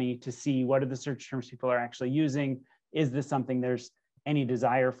little money to see what are the search terms people are actually using. Is this something there's any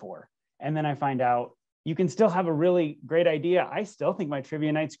desire for? And then I find out you can still have a really great idea. I still think my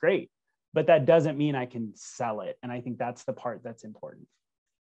trivia night's great, but that doesn't mean I can sell it. And I think that's the part that's important.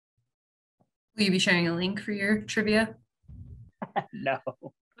 Will you be sharing a link for your trivia? No,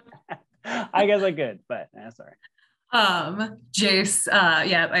 I guess I could, but sorry. Jace,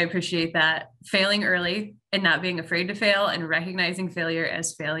 yeah, I appreciate that. Failing early and not being afraid to fail and recognizing failure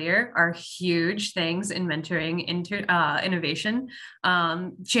as failure are huge things in mentoring into innovation.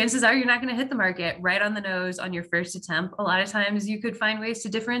 Chances are you're not going to hit the market right on the nose on your first attempt. A lot of times you could find ways to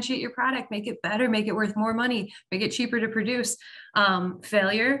differentiate your product, make it better, make it worth more money, make it cheaper to produce.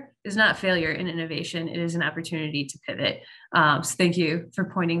 Failure is not failure in innovation. It is an opportunity to pivot. So thank you for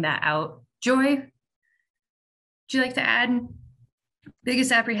pointing that out. Joy, would you like to add?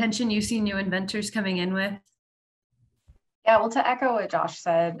 Biggest apprehension you see new inventors coming in with? Yeah, well, to echo what Josh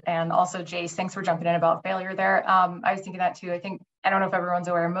said, and also Jace, thanks for jumping in about failure there. I was thinking that too. I don't know if everyone's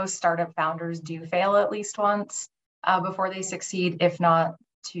aware, most startup founders do fail at least once before they succeed, if not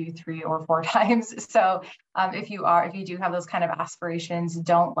 2, 3, or 4 times. So if you do have those kind of aspirations,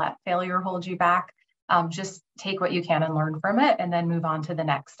 don't let failure hold you back. Just take what you can and learn from it, and then move on to the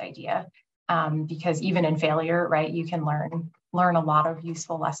next idea. Because even in failure, right, you can learn a lot of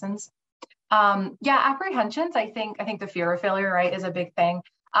useful lessons. Apprehensions, I think the fear of failure, right, is a big thing.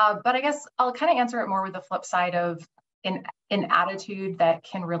 But I guess I'll kind of answer it more with the flip side of an attitude that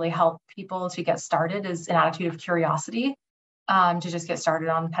can really help people to get started is an attitude of curiosity, to just get started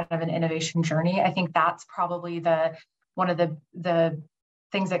on kind of an innovation journey. I think that's probably one of the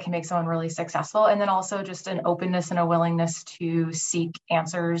things that can make someone really successful. And then also just an openness and a willingness to seek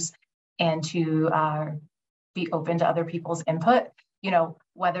answers and to be open to other people's input,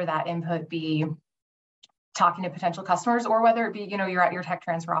 whether that input be talking to potential customers or whether it be, you're at your tech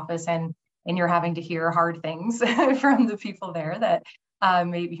transfer office and you're having to hear hard things from the people there that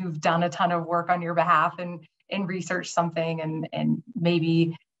maybe who've done a ton of work on your behalf and research something and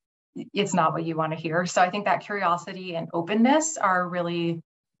maybe it's not what you want to hear. So I think that curiosity and openness are really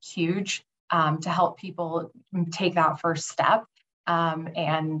huge to help people take that first step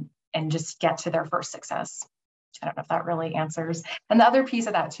and just get to their first success. I don't know if that really answers. And the other piece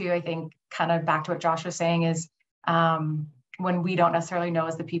of that too, I think kind of back to what Josh was saying is when we don't necessarily know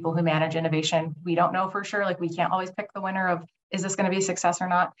as the people who manage innovation, we don't know for sure, like we can't always pick the winner of, is this going to be a success or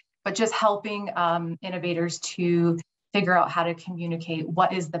not? But just helping innovators to figure out how to communicate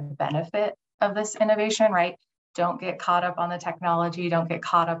what is the benefit of this innovation, right? Don't get caught up on the technology, don't get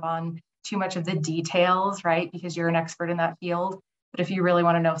caught up on too much of the details, right? Because you're an expert in that field. But if you really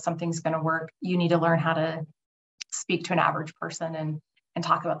want to know if something's going to work, you need to learn how to speak to an average person and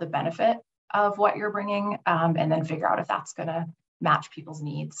talk about the benefit of what you're bringing, and then figure out if that's going to match people's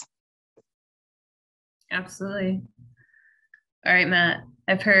needs. Absolutely. All right, Matt,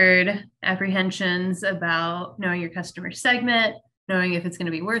 I've heard apprehensions about knowing your customer segment, knowing if it's going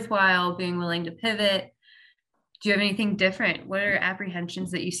to be worthwhile, being willing to pivot. Do you have anything different? What are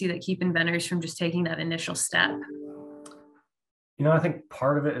apprehensions that you see that keep inventors from just taking that initial step? I think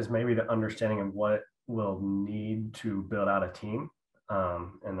part of it is maybe the understanding of what we'll need to build out a team,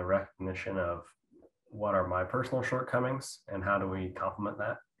 and the recognition of what are my personal shortcomings and how do we complement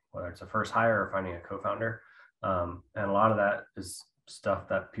that, whether it's a first hire or finding a co-founder. And a lot of that is stuff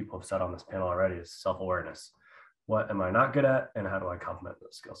that people have said on this panel already is self-awareness. What am I not good at and how do I complement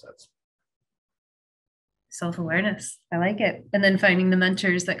those skill sets? Self-awareness. I like it. And then finding the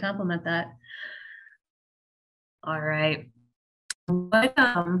mentors that complement that. All right. What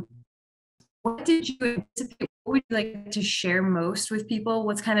did you anticipate? What would you like to share most with people?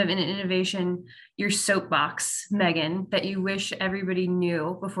 What's kind of in innovation, your soapbox, Megan, that you wish everybody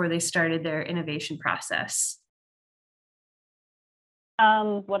knew before they started their innovation process?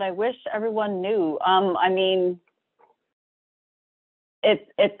 What I wish everyone knew. I mean,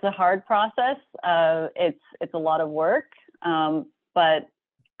 it's a hard process. It's a lot of work, but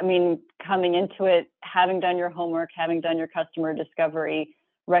I mean, coming into it, having done your homework, having done your customer discovery,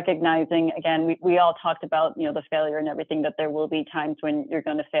 recognizing, again, we all talked about, the failure and everything, that there will be times when you're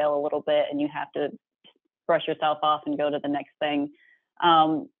going to fail a little bit and you have to brush yourself off and go to the next thing.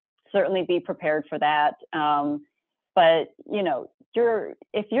 Certainly be prepared for that. But,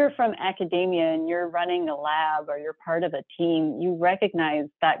 if you're from academia and you're running a lab or you're part of a team, you recognize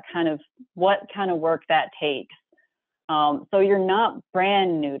what kind of work that takes. So you're not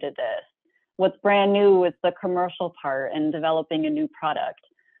brand new to this. What's brand new is the commercial part and developing a new product.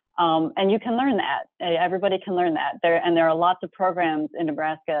 And you can learn that. Everybody can learn that. There are lots of programs in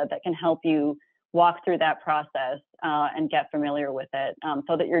Nebraska that can help you walk through that process and get familiar with it,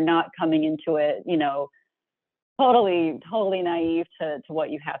 so that you're not coming into it, totally naive to what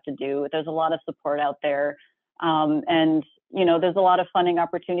you have to do. There's a lot of support out there. And there's a lot of funding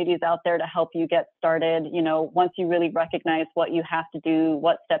opportunities out there to help you get started. Once you really recognize what you have to do,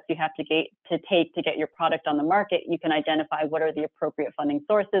 what steps you have to take to get your product on the market, you can identify what are the appropriate funding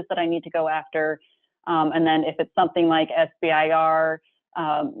sources that I need to go after. And then if it's something like SBIR,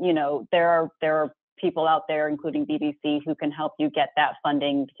 there are people out there, including BBC, who can help you get that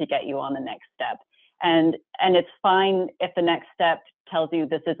funding to get you on the next step. And it's fine if the next step tells you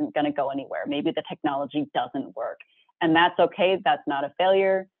this isn't going to go anywhere. Maybe the technology doesn't work, and that's okay. That's not a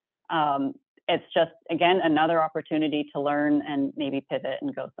failure. It's just, again, another opportunity to learn and maybe pivot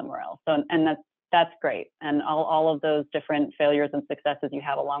and go somewhere else. So, and that's great. And all of those different failures and successes you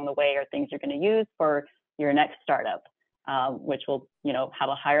have along the way are things you're going to use for your next startup, which will, have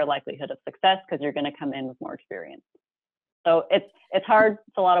a higher likelihood of success because you're going to come in with more experience. So it's hard.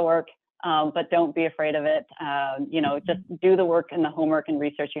 It's a lot of work, but don't be afraid of it. Just do the work and the homework and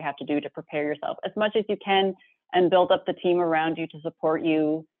research you have to do to prepare yourself as much as you can, and build up the team around you to support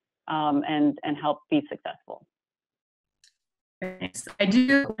you and help be successful. Thanks. I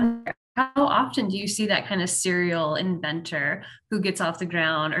do wonder, how often do you see that kind of serial inventor who gets off the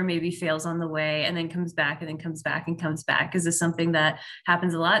ground or maybe fails on the way and then comes back and then comes back and comes back? Is this something that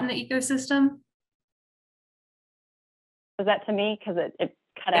happens a lot in the ecosystem? Was that to me? Because it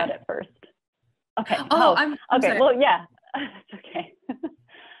cut out at first. Okay. I'm okay. sorry. Well, yeah, it's okay.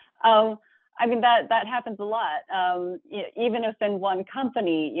 I mean, that happens a lot. Even if in one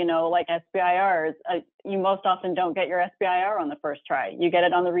company, like SBIRs, you most often don't get your SBIR on the first try. You get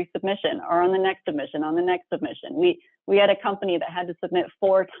it on the resubmission or on the next submission, We had a company that had to submit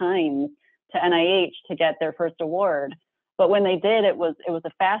 4 times to NIH to get their first award. But when they did, it was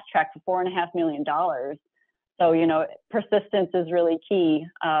a fast track for $4.5 million. So, persistence is really key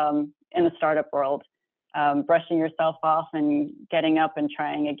in the startup world. Brushing yourself off and getting up and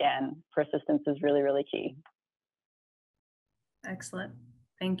trying again. Persistence is really, really key. Excellent.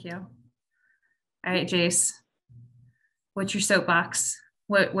 Thank you. All right, Jace, what's your soapbox?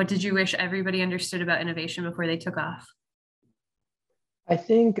 What did you wish everybody understood about innovation before they took off? I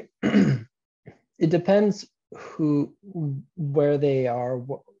think it depends where they are.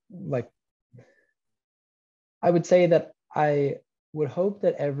 Like, I would say that I would hope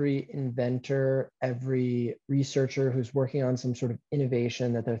that every inventor, every researcher who's working on some sort of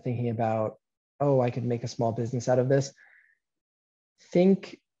innovation that they're thinking about, oh, I could make a small business out of this,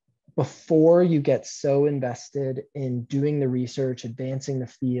 think before you get so invested in doing the research, advancing the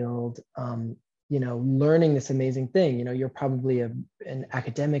field, learning this amazing thing. You're probably an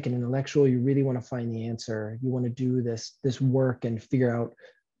academic and intellectual. You really want to find the answer. You want to do this work and figure out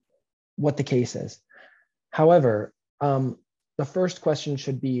what the case is. However, the first question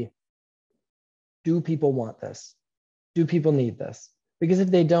should be, do people want this? Do people need this? Because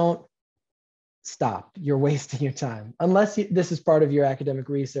if they don't, stop. You're wasting your time. Unless this is part of your academic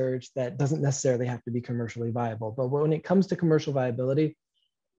research that doesn't necessarily have to be commercially viable. But when it comes to commercial viability,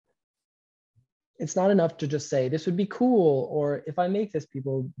 it's not enough to just say, this would be cool, or if I make this,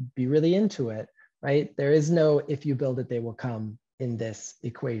 people be really into it, right? There is no, if you build it, they will come in this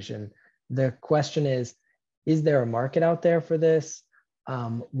equation. The question is there a market out there for this?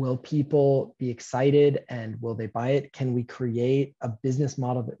 Will people be excited and will they buy it? Can we create a business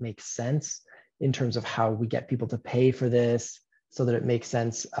model that makes sense in terms of how we get people to pay for this so that it makes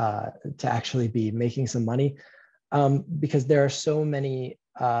sense to actually be making some money? Because there are so many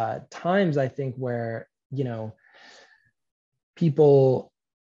times, I think, where, people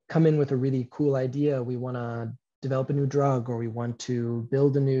come in with a really cool idea. We want to develop a new drug, or we want to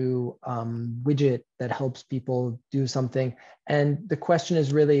build a new widget that helps people do something. And the question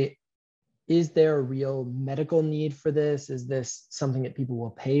is really, is there a real medical need for this? Is this something that people will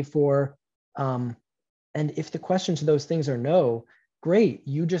pay for? And if the question to those things are no, great,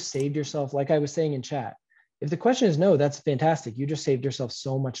 you just saved yourself, like I was saying in chat. If the question is no, that's fantastic. You just saved yourself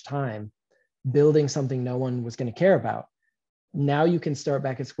so much time building something no one was going to care about. Now you can start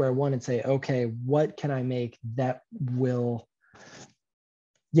back at square one and say, okay, what can I make that will,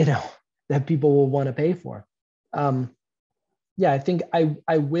 that people will want to pay for? I think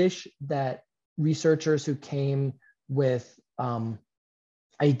I wish that researchers who came with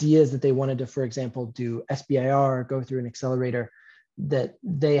ideas that they wanted to, for example, do SBIR, go through an accelerator, that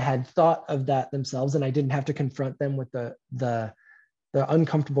they had thought of that themselves, and I didn't have to confront them with the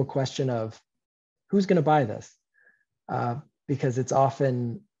uncomfortable question of who's going to buy this, because it's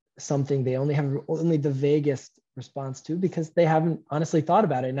often something they only have the vaguest response to, because they haven't honestly thought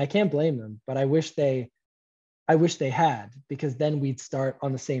about it, and I can't blame them. But I wish they had, because then we'd start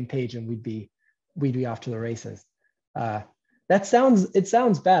on the same page and we'd be off to the races. It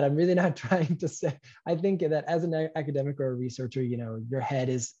sounds bad. I'm really not trying to say. I think that as an academic or a researcher, your head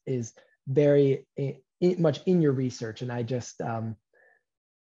is very much in your research, and I just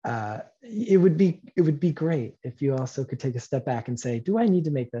it would be great if you also could take a step back and say, do I need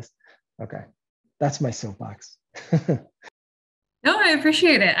to make this? Okay, that's my soapbox. No, I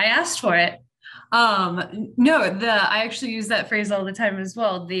appreciate it. I asked for it. No, I actually use that phrase all the time as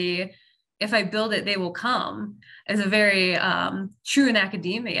well. If I build it, they will come is a very true in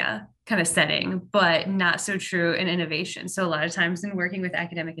academia kind of setting, but not so true in innovation. So a lot of times in working with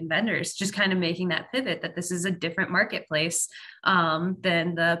academic and vendors, just kind of making that pivot that this is a different marketplace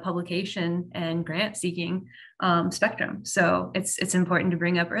than the publication and grant seeking spectrum. So it's important to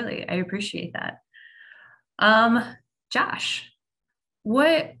bring up early. I appreciate that. Josh,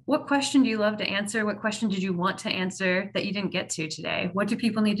 what question do you love to answer? What question did you want to answer that you didn't get to today? What do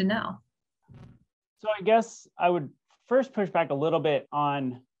people need to know? So I guess I would first push back a little bit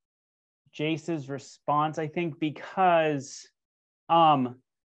on Jace's response, I think, because I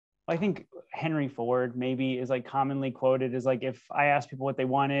think Henry Ford maybe is like commonly quoted as like, if I asked people what they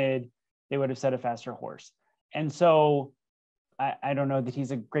wanted, they would have said a faster horse. And so I don't know that he's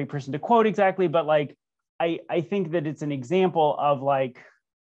a great person to quote exactly, but like, I think that it's an example of like,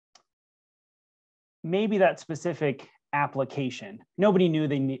 maybe that specific application. Nobody knew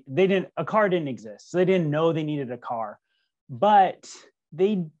a car didn't exist. So they didn't know they needed a car, but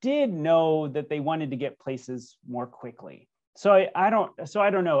they did know that they wanted to get places more quickly. So I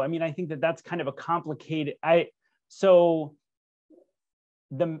don't know. I mean, I think that that's kind of a complicated, so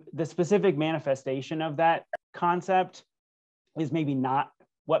the specific manifestation of that concept is maybe not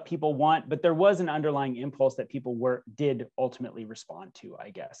what people want, but there was an underlying impulse that people did ultimately respond to, I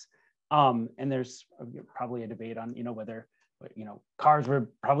guess. And there's probably a debate on, whether, cars were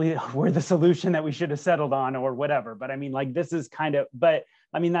the solution that we should have settled on or whatever. But I mean, like, this is kind of, but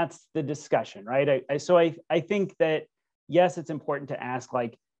I mean, that's the discussion, right? I think that, yes, it's important to ask,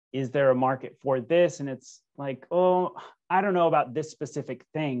 like, is there a market for this? And it's like, oh, I don't know about this specific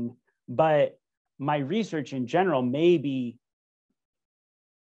thing, but my research in general may be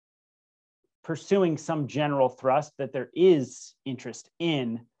pursuing some general thrust that there is interest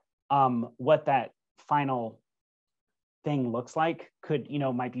in what that final thing looks like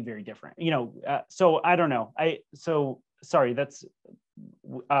might be very different, so I don't know. Sorry, that's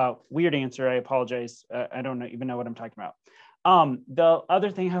a weird answer. I apologize. I don't even know what I'm talking about. The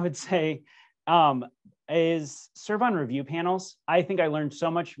other thing I would say is serve on review panels. I think I learned so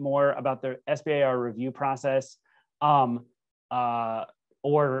much more about the SBIR review process or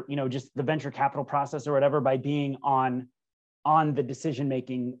just the venture capital process or whatever by being on the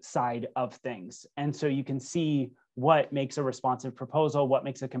decision-making side of things. And so you can see what makes a responsive proposal, what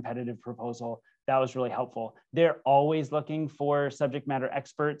makes a competitive proposal. That was really helpful. They're always looking for subject matter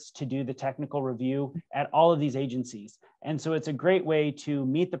experts to do the technical review at all of these agencies. And so it's a great way to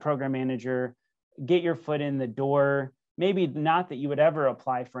meet the program manager, get your foot in the door, maybe not that you would ever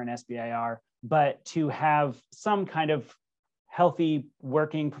apply for an SBIR, but to have some kind of healthy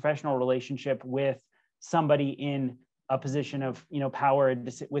working professional relationship with somebody in a position of power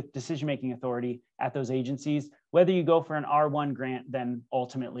with decision-making authority at those agencies, whether you go for an R1 grant then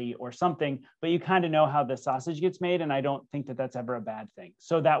ultimately or something, but you kind of know how the sausage gets made. And I don't think that that's ever a bad thing.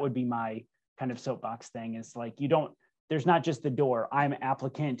 So that would be my kind of soapbox thing, is like, there's not just the door. I'm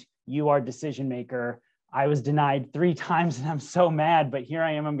applicant, you are decision maker. I was denied 3 times and I'm so mad, but here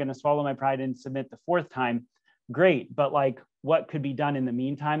I am, I'm going to swallow my pride and submit the 4th time. Great. But like, what could be done in the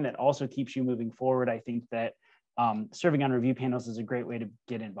meantime that also keeps you moving forward? I think that serving on review panels is a great way to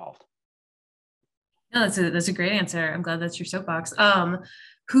get involved. No, that's a great answer. I'm glad that's your soapbox.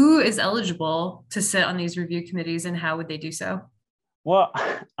 Who is eligible to sit on these review committees and how would they do so? Well,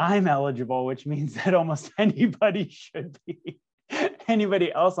 I'm eligible, which means that almost anybody should be.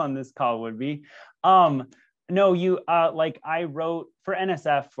 Anybody else on this call would be. No, you like I wrote for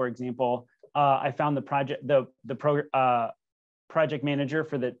NSF, for example. I found the project, project manager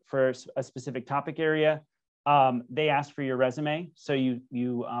for a specific topic area. They ask for your resume, so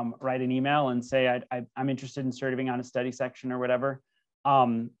you write an email and say I'm interested in serving on a study section or whatever,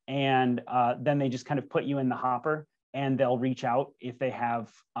 and then they just kind of put you in the hopper, and they'll reach out if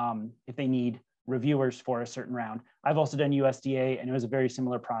they need reviewers for a certain round. I've also done USDA, and it was a very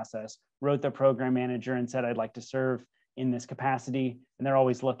similar process. Wrote the program manager and said I'd like to serve in this capacity, and they're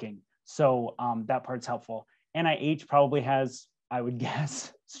always looking. So that part's helpful. NIH probably has, I would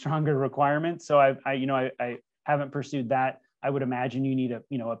guess, stronger requirements. So I haven't pursued that. I would imagine you need a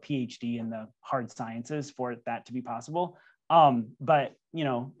PhD in the hard sciences for that to be possible. But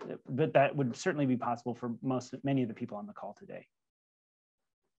that would certainly be possible for many of the people on the call today.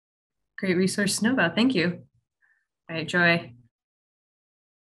 Great resource to know about. Thank you. All right, Joy.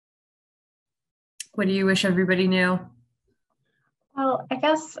 What do you wish everybody knew? Well, I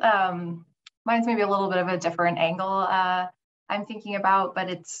guess mine's maybe a little bit of a different angle I'm thinking about, but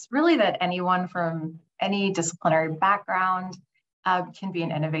it's really that anyone from any disciplinary background can be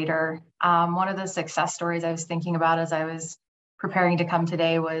an innovator. One of the success stories I was thinking about as I was preparing to come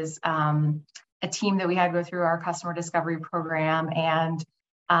today was a team that we had go through our customer discovery program and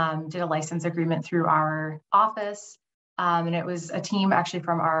did a license agreement through our office. And it was a team actually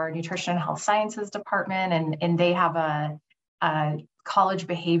from our nutrition and health sciences department, and they have a college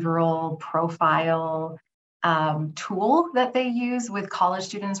behavioral profile tool that they use with college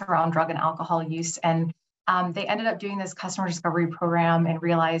students around drug and alcohol use. And they ended up doing this customer discovery program and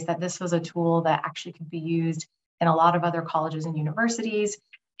realized that this was a tool that actually could be used in a lot of other colleges and universities.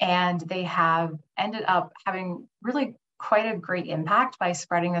 And they have ended up having really quite a great impact by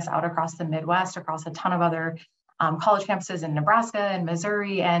spreading this out across the Midwest, across a ton of other college campuses in Nebraska and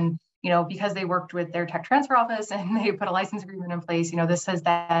Missouri. And, because they worked with their tech transfer office and they put a license agreement in place, this has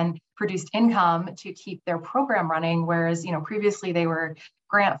then produced income to keep their program running. Whereas, previously they were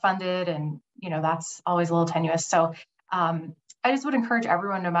grant funded and, that's always a little tenuous. So I just would encourage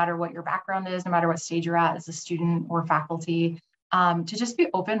everyone, no matter what your background is, no matter what stage you're at as a student or faculty, to just be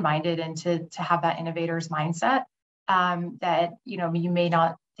open-minded and to have that innovator's mindset that, you may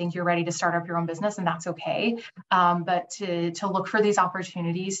not think you're ready to start up your own business, and that's okay. But to look for these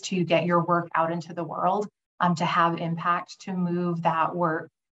opportunities to get your work out into the world, to have impact, to move that work,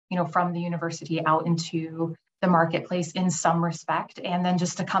 from the university out into the marketplace in some respect, and then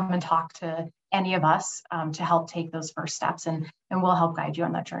just to come and talk to any of us to help take those first steps, and we'll help guide you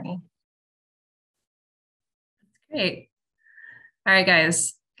on that journey. Great. All right,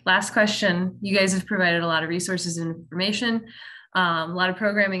 guys, last question. You guys have provided a lot of resources and information, a lot of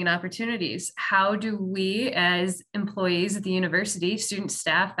programming and opportunities. How do we as employees at the university, students,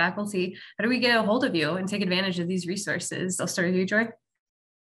 staff, faculty, how do we get a hold of you and take advantage of these resources? I'll start with you, Joy.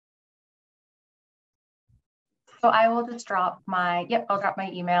 So I will just drop I'll drop my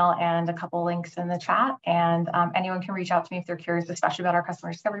email and a couple links in the chat, and anyone can reach out to me if they're curious, especially about our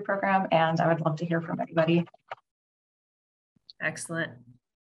customer discovery program, and I would love to hear from anybody. Excellent.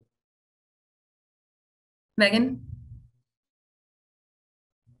 Megan?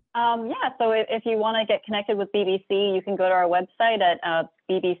 So if you want to get connected with BBC, you can go to our website at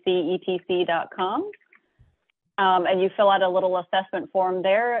bbcetc.com. And you fill out a little assessment form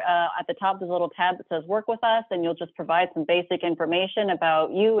there. At the top, there's a little tab that says work with us, and you'll just provide some basic information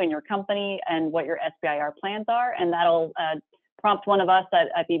about you and your company and what your SBIR plans are. And that'll prompt one of us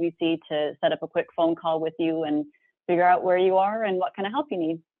at BBC to set up a quick phone call with you and figure out where you are and what kind of help you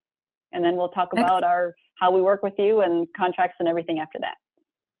need. And then we'll talk about how we work with you and contracts and everything after that.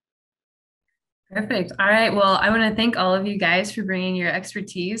 Perfect. All right. Well, I want to thank all of you guys for bringing your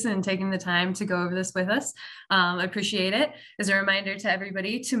expertise and taking the time to go over this with us. I appreciate it. As a reminder to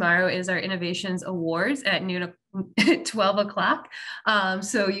everybody, tomorrow is our Innovations Awards at noon, 12 o'clock.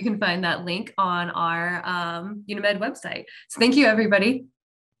 So you can find that link on our UNeMed website. So thank you, everybody.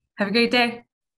 Have a great day.